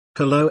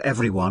Hello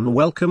everyone,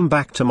 welcome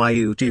back to my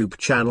YouTube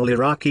channel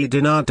Iraqi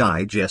Dinar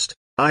Digest.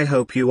 I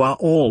hope you are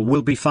all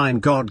will be fine.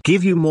 God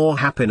give you more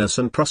happiness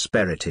and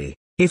prosperity.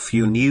 If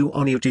you new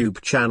on YouTube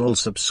channel,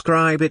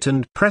 subscribe it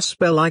and press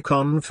bell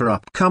icon for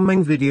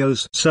upcoming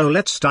videos. So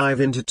let's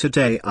dive into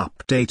today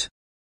update.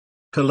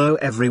 Hello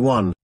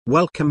everyone,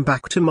 welcome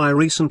back to my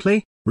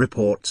recently.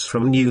 Reports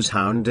from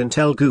Newshound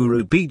Intel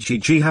Guru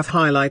BGG have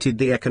highlighted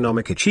the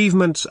economic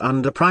achievements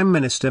under Prime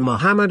Minister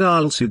Mohammed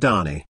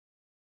al-Sudani.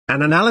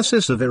 An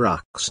analysis of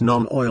Iraq's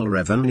non-oil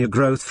revenue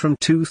growth from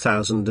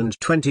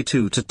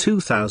 2022 to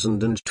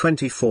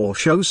 2024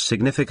 shows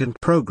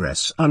significant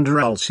progress under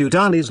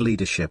al-Sudani's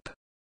leadership.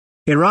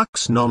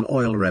 Iraq's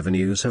non-oil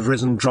revenues have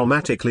risen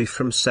dramatically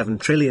from 7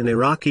 trillion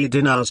Iraqi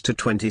dinars to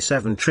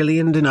 27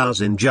 trillion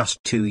dinars in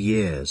just 2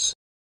 years.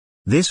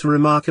 This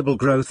remarkable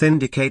growth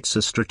indicates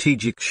a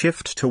strategic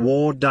shift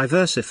toward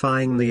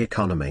diversifying the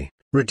economy,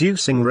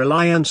 reducing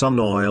reliance on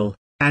oil,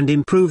 and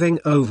improving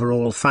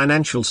overall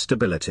financial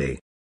stability.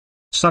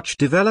 Such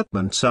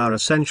developments are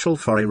essential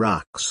for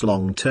Iraq's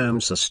long-term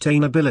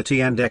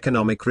sustainability and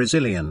economic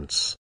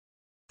resilience.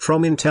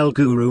 From Intel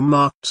Guru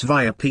MarkZ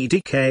via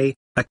PDK,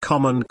 a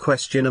common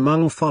question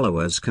among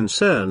followers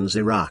concerns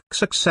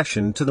Iraq's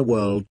accession to the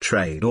World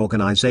Trade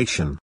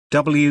Organization,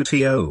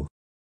 WTO.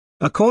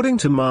 According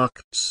to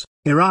MarkZ,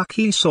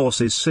 Iraqi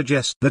sources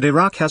suggest that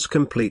Iraq has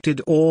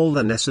completed all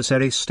the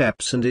necessary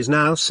steps and is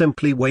now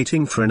simply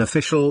waiting for an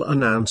official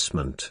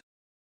announcement.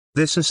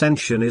 This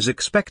ascension is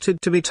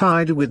expected to be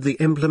tied with the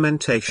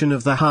implementation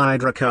of the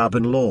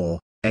Hydrocarbon Law,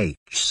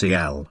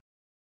 HCL.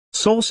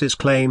 Sources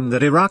claim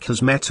that Iraq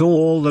has met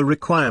all the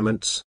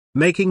requirements,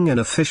 making an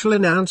official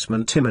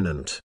announcement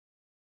imminent.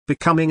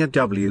 Becoming a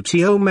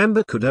WTO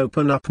member could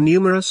open up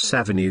numerous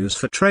avenues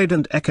for trade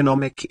and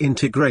economic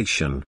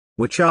integration,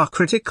 which are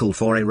critical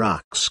for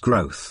Iraq's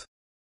growth.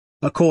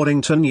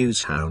 According to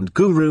Newshound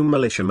Guru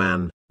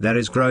Militiaman, there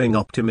is growing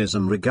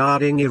optimism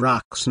regarding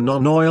Iraq's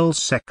non-oil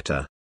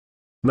sector.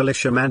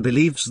 Militiaman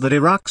believes that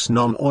Iraq's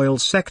non-oil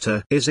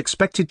sector is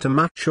expected to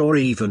match or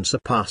even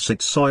surpass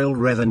its oil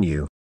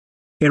revenue.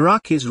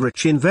 Iraq is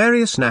rich in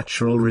various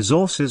natural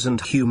resources and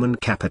human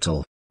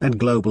capital, and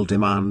global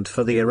demand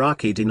for the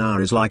Iraqi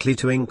dinar is likely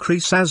to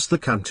increase as the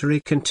country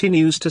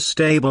continues to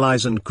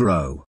stabilize and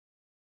grow.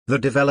 The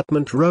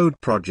Development Road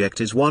project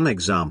is one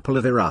example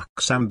of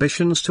Iraq's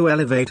ambitions to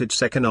elevate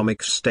its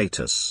economic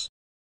status.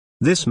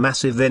 This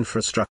massive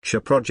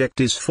infrastructure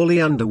project is fully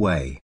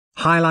underway,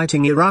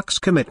 highlighting Iraq's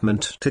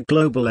commitment to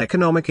global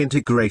economic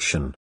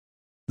integration.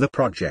 The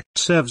project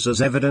serves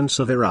as evidence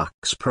of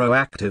Iraq's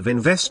proactive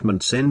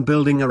investments in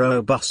building a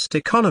robust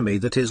economy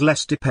that is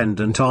less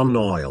dependent on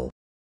oil.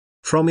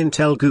 From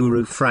Intel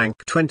Guru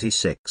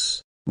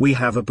Frank26, we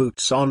have a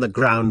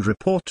boots-on-the-ground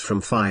report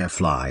from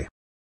Firefly.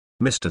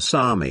 Mr.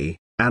 Sami,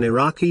 an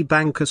Iraqi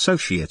bank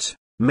associate,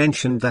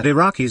 mentioned that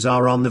Iraqis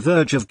are on the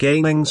verge of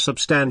gaining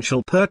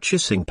substantial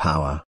purchasing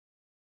power.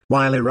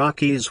 While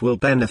Iraqis will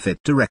benefit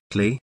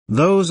directly,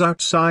 those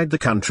outside the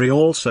country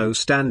also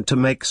stand to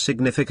make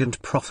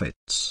significant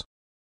profits.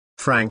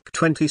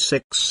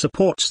 Frank26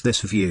 supports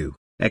this view,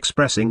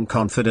 expressing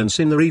confidence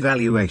in the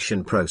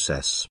revaluation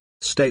process,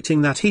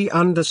 stating that he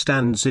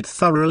understands it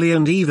thoroughly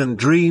and even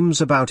dreams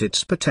about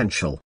its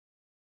potential.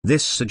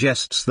 This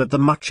suggests that the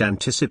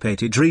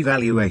much-anticipated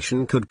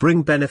revaluation could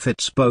bring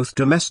benefits both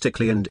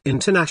domestically and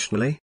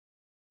internationally.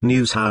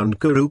 Newshound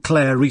Guru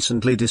Claire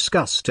recently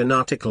discussed an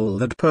article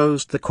that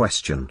posed the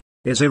question,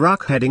 is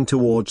Iraq heading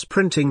towards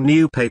printing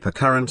new paper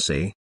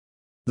currency?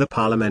 The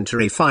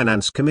Parliamentary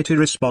Finance Committee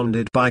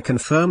responded by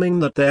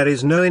confirming that there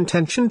is no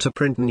intention to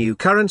print new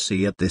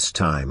currency at this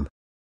time.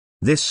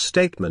 This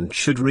statement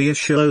should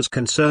reassure those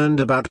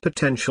concerned about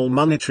potential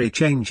monetary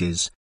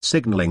changes,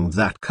 signaling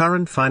that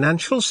current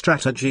financial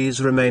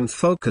strategies remain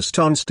focused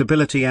on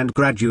stability and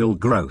gradual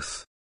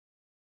growth.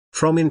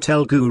 From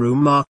Intel Guru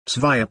MarkZ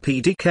via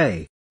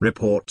PDK,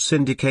 reports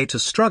indicate a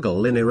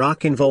struggle in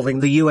Iraq involving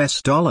the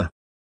US dollar.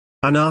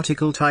 An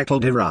article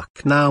titled Iraq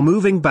Now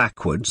Moving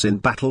Backwards in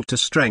Battle to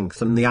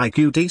Strengthen the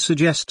IQD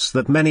suggests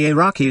that many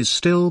Iraqis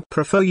still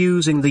prefer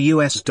using the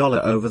US dollar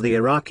over the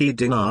Iraqi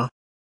dinar.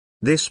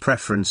 This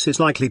preference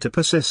is likely to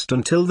persist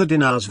until the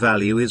dinar's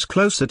value is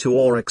closer to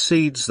or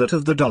exceeds that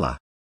of the dollar.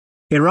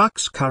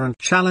 Iraq's current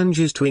challenge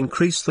is to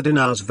increase the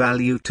dinar's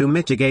value to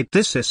mitigate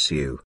this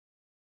issue.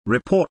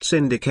 Reports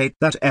indicate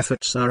that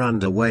efforts are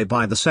underway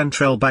by the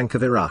Central Bank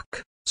of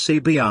Iraq,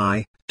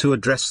 CBI, to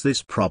address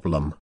this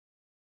problem.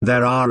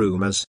 There are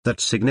rumors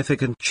that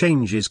significant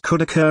changes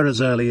could occur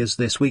as early as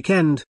this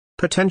weekend,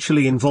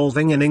 potentially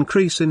involving an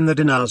increase in the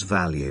dinar's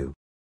value.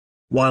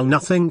 While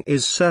nothing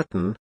is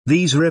certain,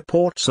 these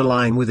reports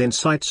align with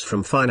insights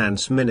from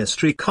Finance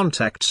Ministry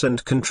contacts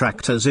and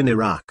contractors in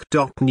Iraq.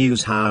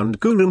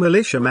 Newshound Guru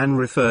Militiaman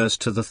refers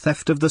to the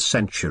theft of the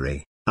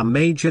century, a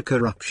major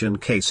corruption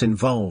case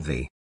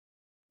involving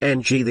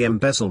the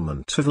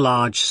embezzlement of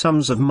large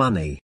sums of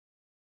money.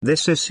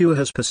 This issue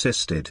has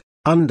persisted,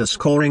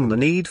 underscoring the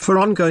need for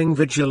ongoing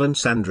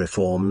vigilance and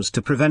reforms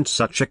to prevent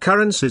such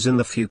occurrences in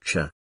the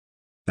future.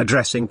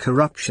 Addressing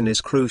corruption is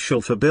crucial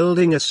for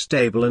building a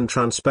stable and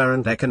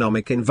transparent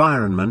economic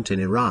environment in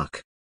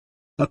Iraq.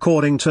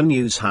 According to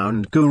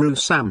newshound Guru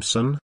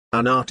Samson,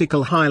 an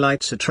article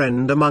highlights a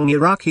trend among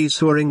Iraqis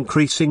who are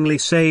increasingly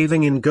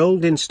saving in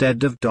gold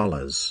instead of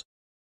dollars.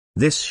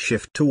 This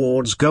shift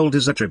towards gold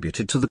is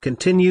attributed to the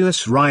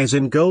continuous rise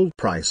in gold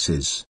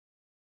prices.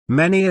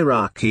 Many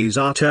Iraqis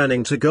are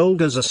turning to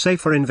gold as a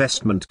safer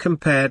investment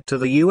compared to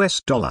the US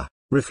dollar,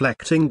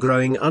 reflecting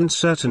growing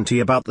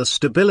uncertainty about the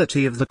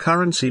stability of the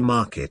currency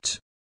market.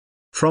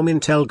 From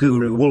Intel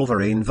Guru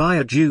Wolverine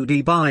via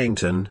Judy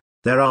Byington,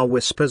 there are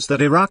whispers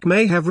that Iraq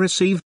may have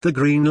received the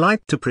green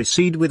light to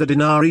proceed with a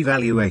dinar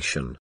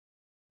revaluation.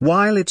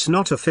 While it's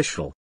not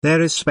official,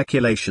 there is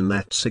speculation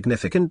that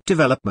significant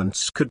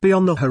developments could be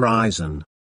on the horizon.